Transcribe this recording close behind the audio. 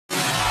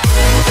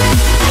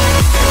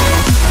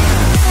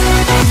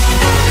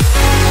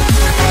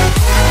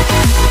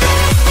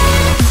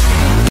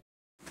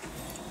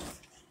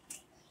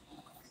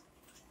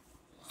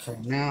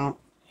Now,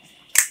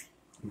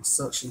 I'm gonna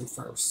suction it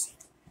first.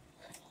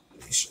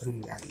 Make sure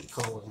you got any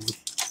cold in.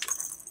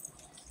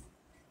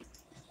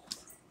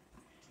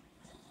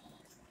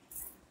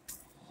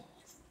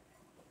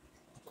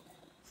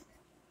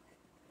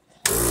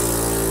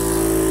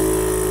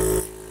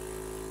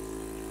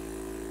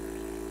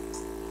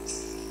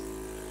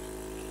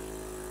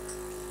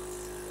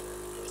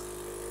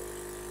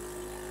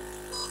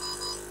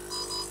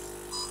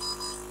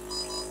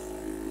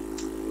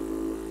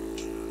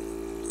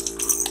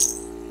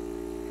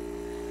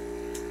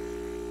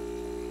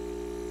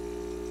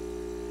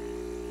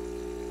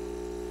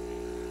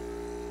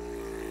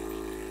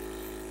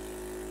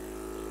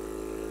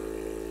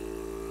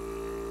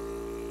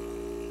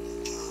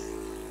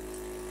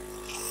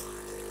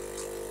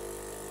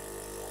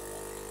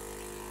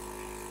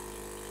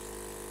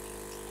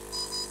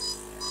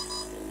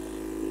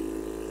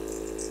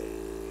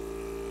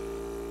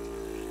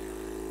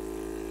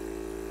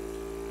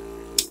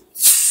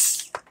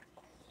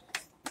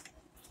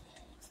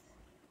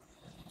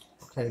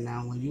 Okay,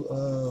 now when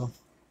you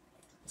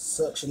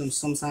suction them,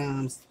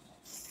 sometimes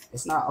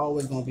it's not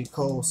always gonna be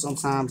cold.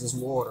 Sometimes it's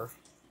water.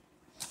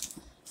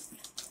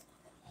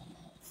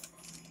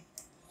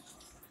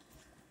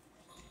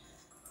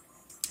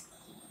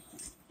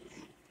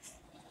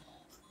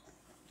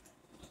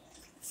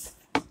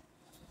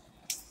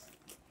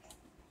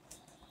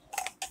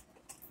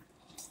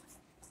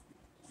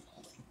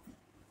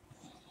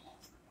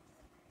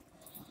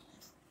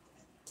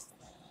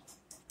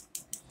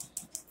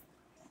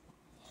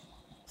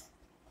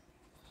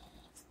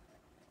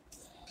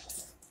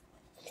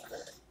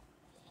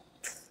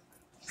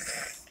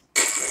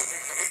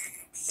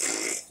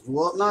 You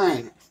up now,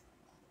 ain't it?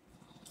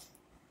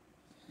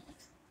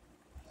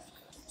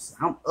 So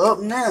I'm up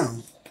now.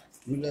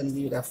 You letting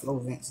me that flow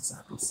vent since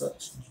I can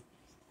suction.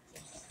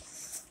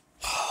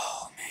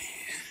 Oh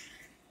man.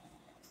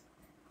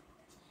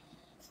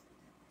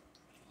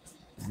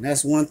 And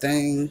that's one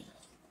thing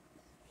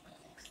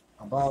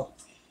about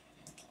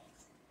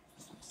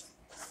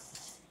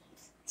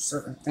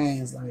certain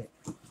things. Like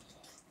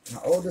my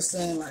oldest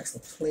son likes to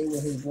play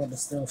with his brother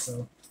stuff,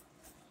 so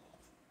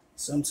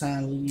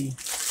sometimes we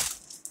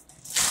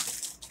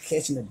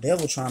catching the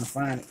devil trying to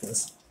find it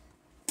because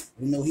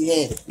we know he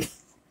had it.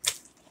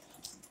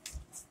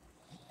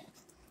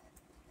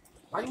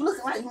 Why you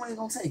looking like you ain't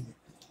gonna take it?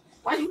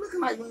 Why you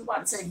looking like you ain't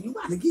about to take it? You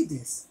about to get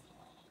this.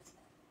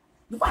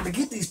 You about to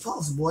get these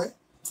puffs, boy.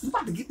 You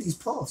about to get these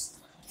puffs.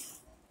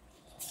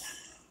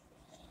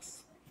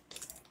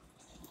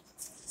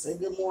 Say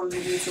good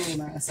morning to me too,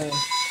 man. Say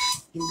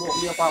he woke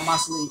me up out my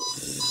sleep.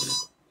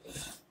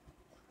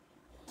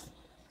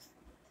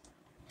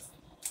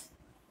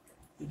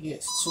 He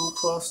gets 2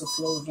 puffs of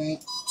flow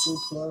vent, 2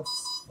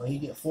 puffs, but he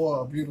get 4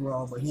 of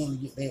butyrol, but he only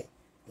get that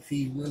if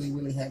he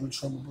really having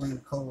trouble bringing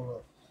the cold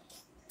up.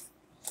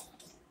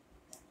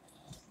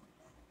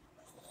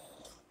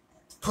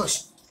 Push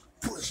it,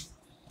 push it,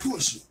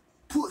 push it,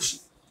 push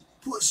it,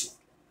 push it,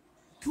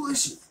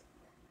 push it,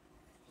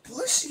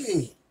 push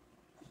it.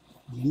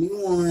 Give me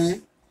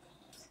one.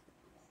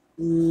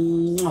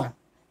 Mwah.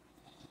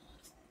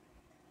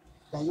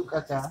 Thank you,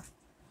 Kaka.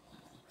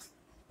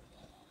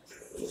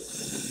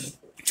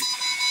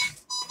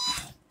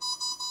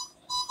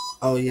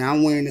 Oh yeah,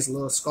 I'm wearing this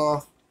little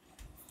scarf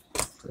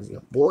because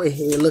your boy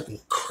head looking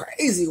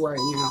crazy right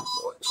now.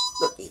 Boy, it's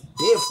looking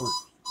different.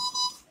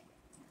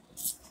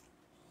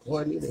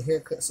 Boy, I need a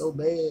haircut so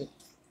bad.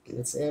 And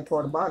the sad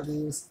part about it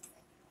is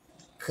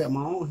cut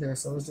my own hair,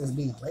 so it's just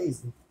being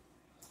lazy.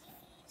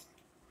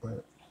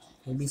 But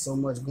there be so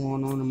much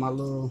going on in my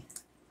little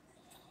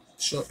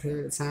short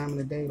period of time in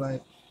the day,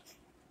 like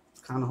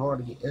it's kind of hard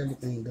to get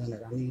everything done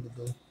that I need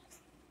to do.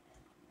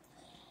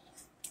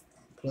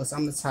 Plus,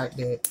 I'm the type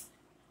that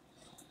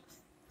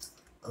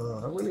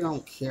I really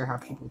don't care how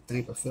people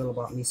think or feel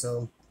about me.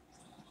 So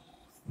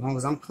as long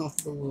as I'm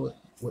comfortable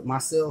with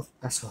myself,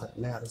 that's what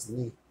matters to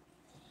me.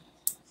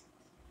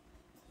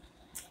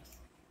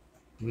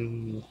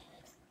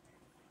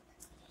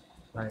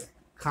 Like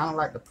kind of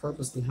like the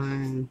purpose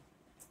behind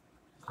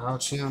our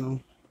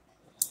channel,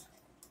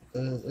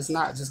 because it's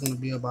not just gonna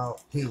be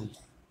about him,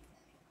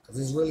 because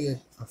it's really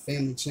a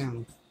family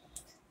channel.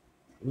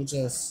 We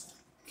just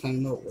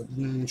came up with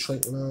the name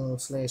Trach Love /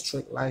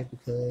 Trach Life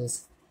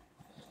because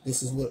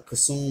this is what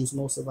consumes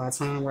most of our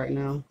time right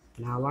now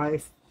in our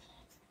life.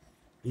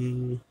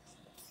 And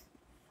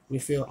we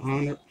feel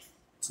honored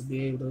to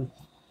be able to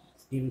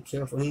even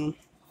care for him.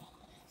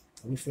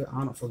 We feel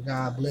honored for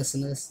God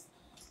blessing us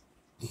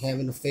and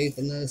having the faith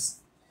in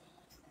us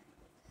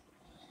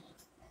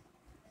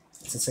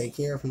to take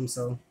care of him.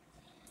 So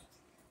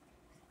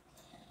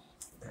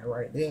that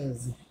right there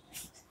is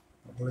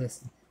a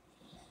blessing.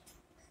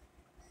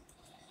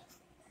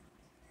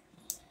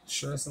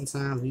 Sure,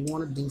 sometimes we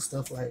want to do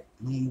stuff like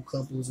normal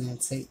couples and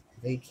take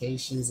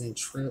vacations and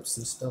trips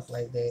and stuff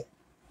like that.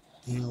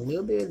 And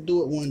we'll be able to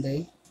do it one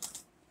day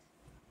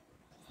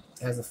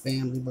as a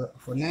family. But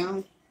for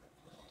now,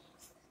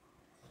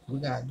 we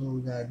got to do what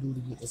we got to do to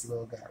get this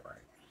little guy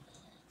right.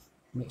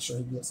 Make sure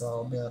he gets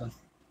all better.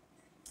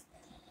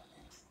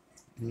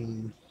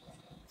 And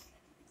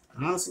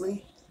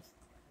honestly,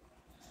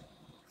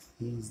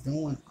 he's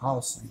doing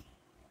awesome.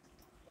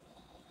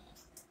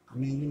 I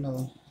mean, you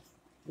know,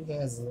 he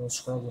has a little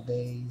struggle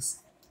days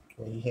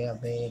where he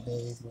have bad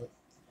days, but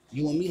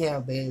you and me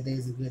have bad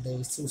days and good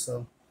days too,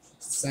 so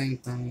it's the same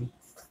thing.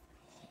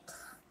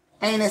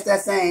 Ain't it the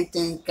same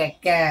thing,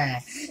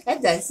 Kaka?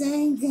 That's the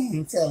same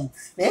thing, so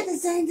that's the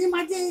same thing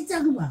my daddy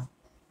talking about.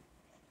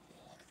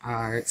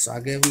 Alright, so I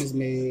gave him his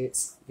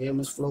meds, gave him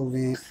his flow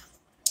vent,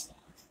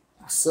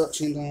 I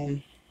suctioned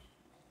him,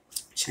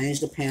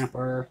 changed the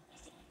pamper.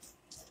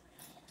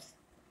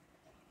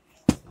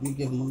 Let me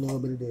give him a little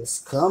bit of this.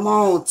 Come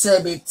on,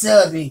 Tubby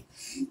Tubby.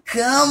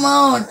 Come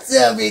on,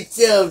 Tubby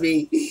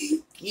Tubby.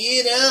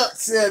 Get up,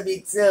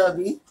 Tubby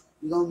Tubby.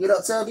 You gonna get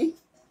up, Tubby?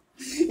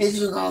 Is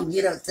you gonna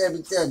get up,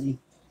 Tubby Tubby?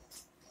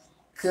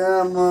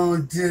 Come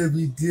on,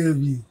 Tubby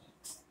Tubby.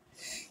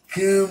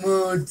 Come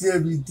on,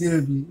 Tubby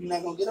Tubby. You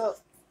not gonna get up?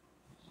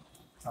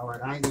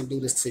 Alright, I ain't gonna do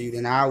this to you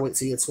then. I'll wait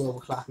till you're 12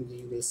 o'clock and give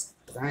you this.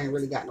 But I ain't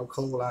really got no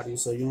cold out of you,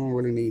 so you don't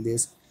really need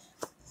this.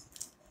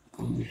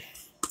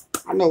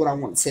 I know what I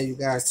want to tell you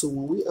guys too.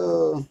 When we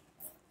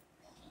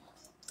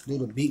do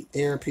the beat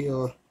therapy,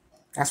 or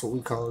that's what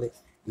we call it,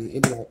 and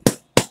it be like,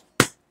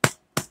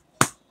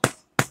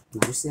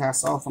 you see how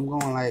soft I'm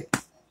going? Like,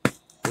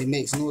 it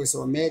makes noise.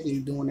 So imagine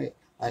you doing it.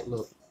 Like,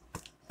 look,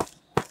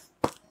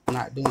 I'm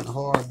not doing it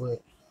hard,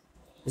 but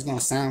it's gonna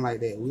sound like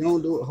that. We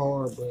don't do it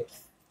hard, but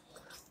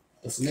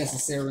it's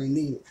necessary and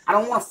needed. I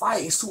don't want to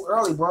fight. It's too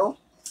early, bro.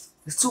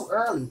 It's too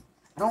early.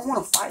 I don't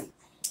want to fight.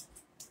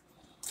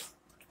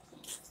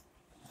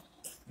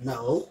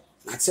 No.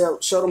 I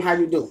show them how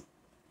you do.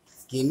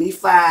 Give me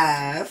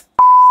 5.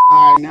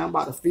 All right, now I'm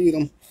about to feed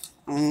them.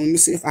 Let me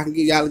see if I can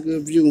give y'all a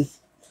good view.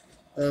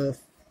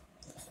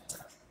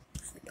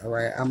 All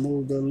right, I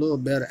moved a little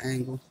better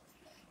angle.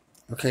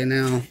 Okay,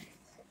 now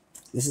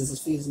this is a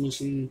feeding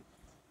machine.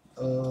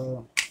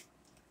 We'll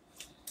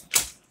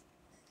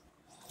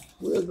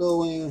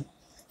go in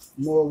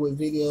more with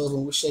videos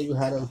when we show you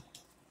how to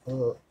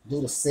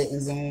do the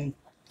settings on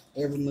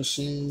every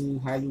machine,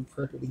 how you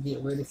prep it to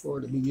get ready for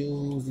it to be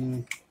used,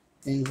 and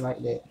things like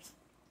that.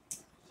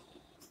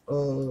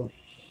 Oh,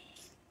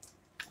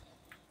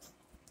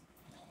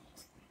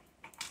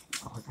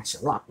 I got you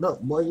locked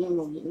up, boy. You ain't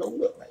gonna get no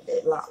look like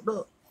that locked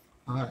up.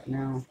 Alright,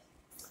 now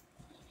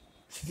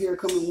here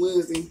coming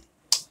Wednesday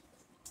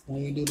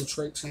when we do the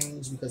trait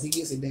change, because he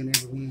gets it done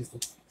every Wednesday,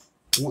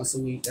 once a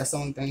week. That's the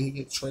only thing, he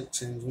gets the trait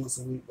change once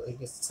a week, but he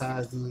gets the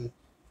tires done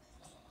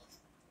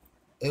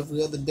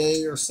every other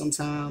day, or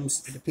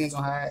sometimes it depends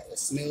on how it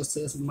smells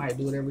to us. We might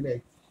do it every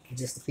day. It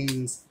just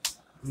depends.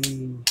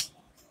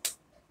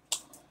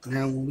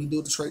 Now when we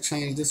do the trait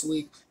change this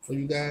week for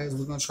you guys,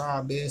 we're gonna try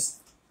our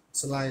best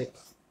to like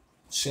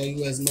show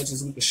you as much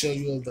as we can show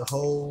you of the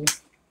whole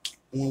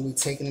when we're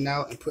taking it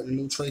out and putting a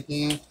new trait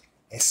in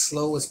as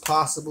slow as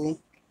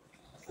possible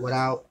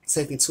without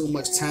taking too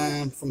much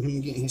time from him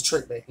getting his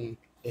trait back in,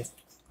 if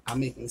I'm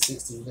making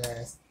sense to you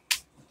guys.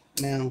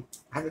 Now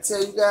I can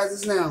tell you guys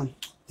this now.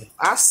 If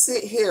I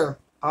sit here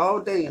all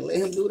day and let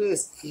him do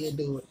this, he'll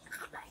do it.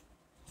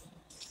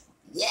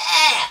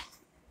 Yeah!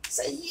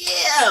 Say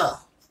yeah!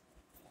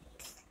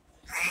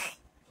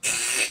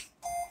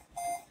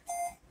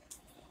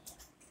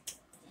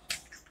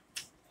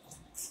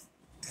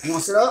 You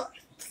want to sit up?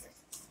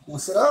 You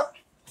want to sit up?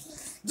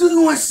 Do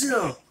you want to sit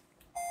up?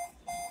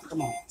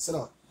 Come on, sit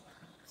up.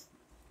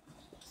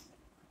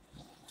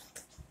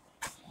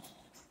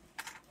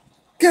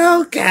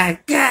 Go,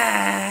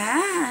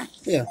 Gaga!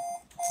 Yeah.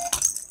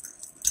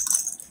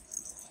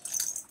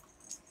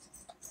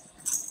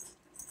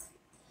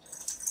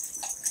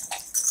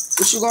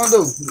 What you gonna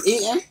do? You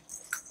eating?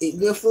 Eat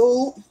good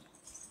food?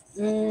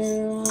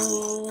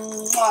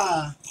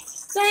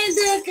 Thank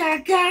you,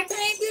 Gaga.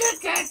 Thank you,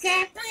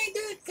 Gaga. Thank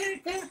you,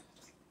 Gaga.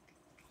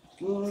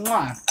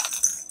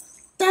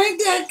 Thank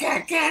you,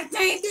 Gaga.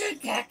 Thank you,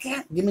 Gaga.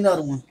 Give me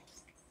another one.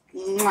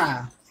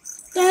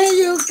 Thank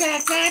you,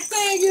 Gaga.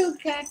 Thank you,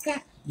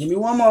 Gaga. Give me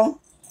one more.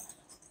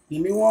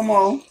 Give me one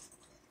more.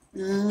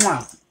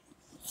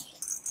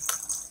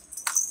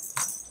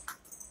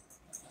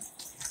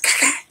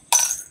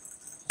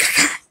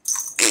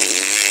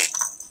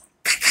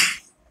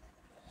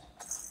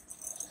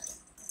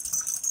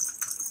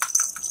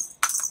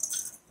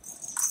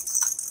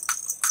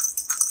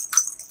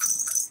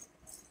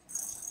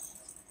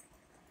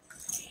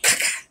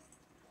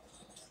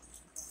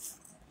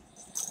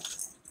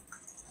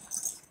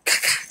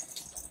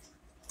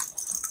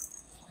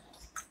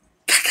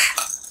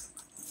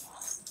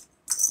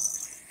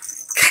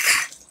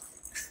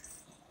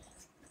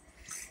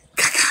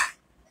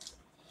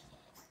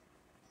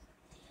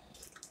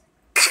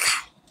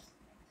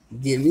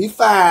 Give me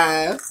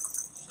 5.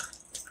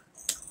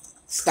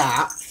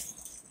 Stop.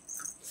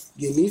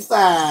 Give me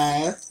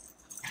 5.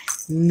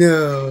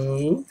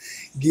 No.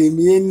 Give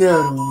me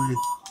another one.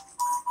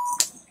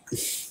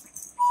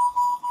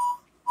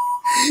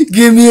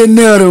 Give me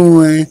another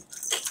one.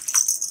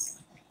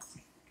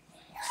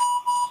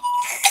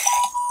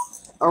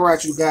 All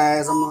right, you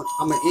guys. I'm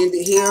gonna end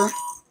it here.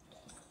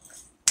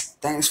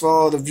 Thanks for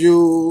all the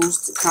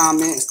views, the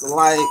comments, the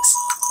likes.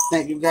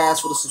 Thank you guys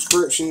for the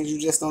subscriptions. You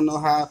just don't know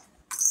how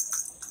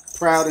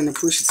proud and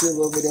appreciative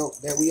of it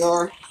that we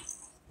are.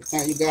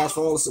 Thank you guys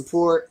for all the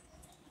support.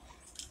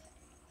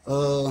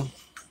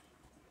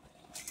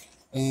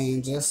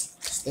 And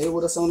just stay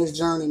with us on this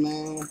journey,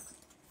 man.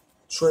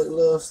 Trait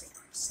Love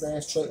 /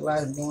 Trait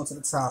Life going to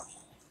the top.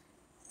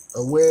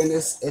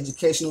 Awareness,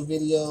 educational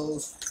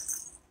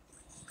videos,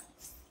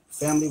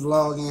 family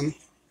vlogging,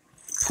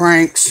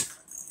 pranks,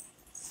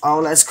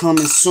 all that's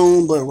coming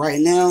soon. But right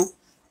now,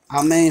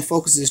 our main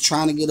focus is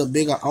trying to get a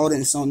bigger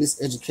audience on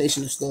this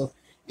educational stuff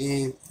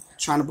and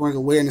trying to bring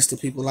awareness to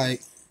people.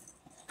 Like,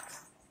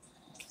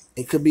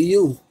 it could be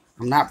you.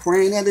 I'm not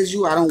praying that it's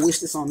you. I don't wish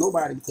this on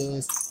nobody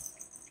because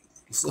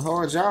it's a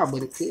hard job,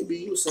 but it could be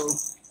you. So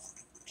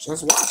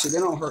just watch it. It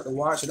don't hurt to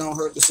watch. It don't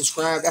hurt to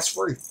subscribe. That's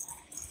free.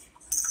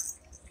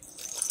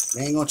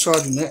 They ain't gonna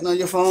charge you nothing on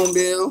your phone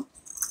bill.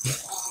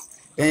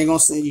 They ain't gonna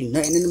send you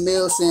nothing in the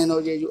mail saying, oh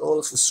yeah, you owe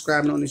us for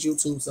subscribing on this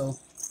YouTube. So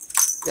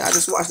yeah, I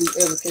just watch these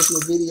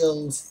educational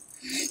videos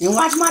and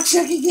watch my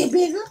Chucky get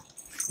bigger.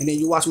 And then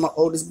you watch my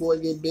oldest boy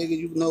get bigger.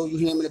 You know, you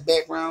hear him in the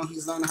background.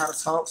 He's learning how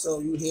to talk, so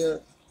you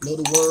hear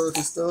little words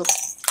and stuff.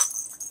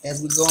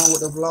 As we go on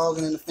with the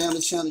vlogging and the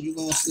family channel, you're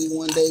gonna see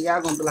one day,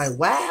 y'all gonna be like,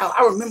 wow,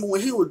 I remember when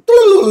he was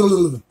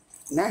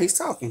now he's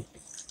talking.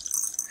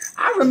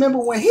 I remember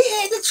when he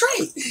had the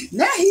trait.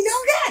 Now he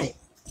don't got it.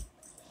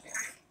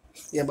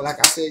 Yeah, but like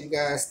I said, you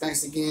guys,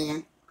 thanks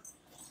again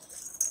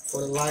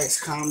for the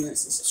likes,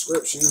 comments, and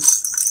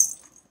subscriptions.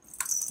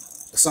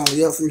 It's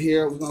only up from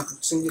here. We're going to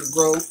continue to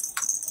grow.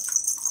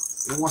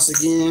 And once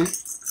again,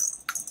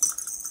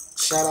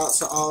 shout out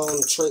to all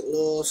the Trait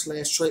Love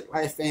 / Trait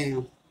Life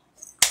fam.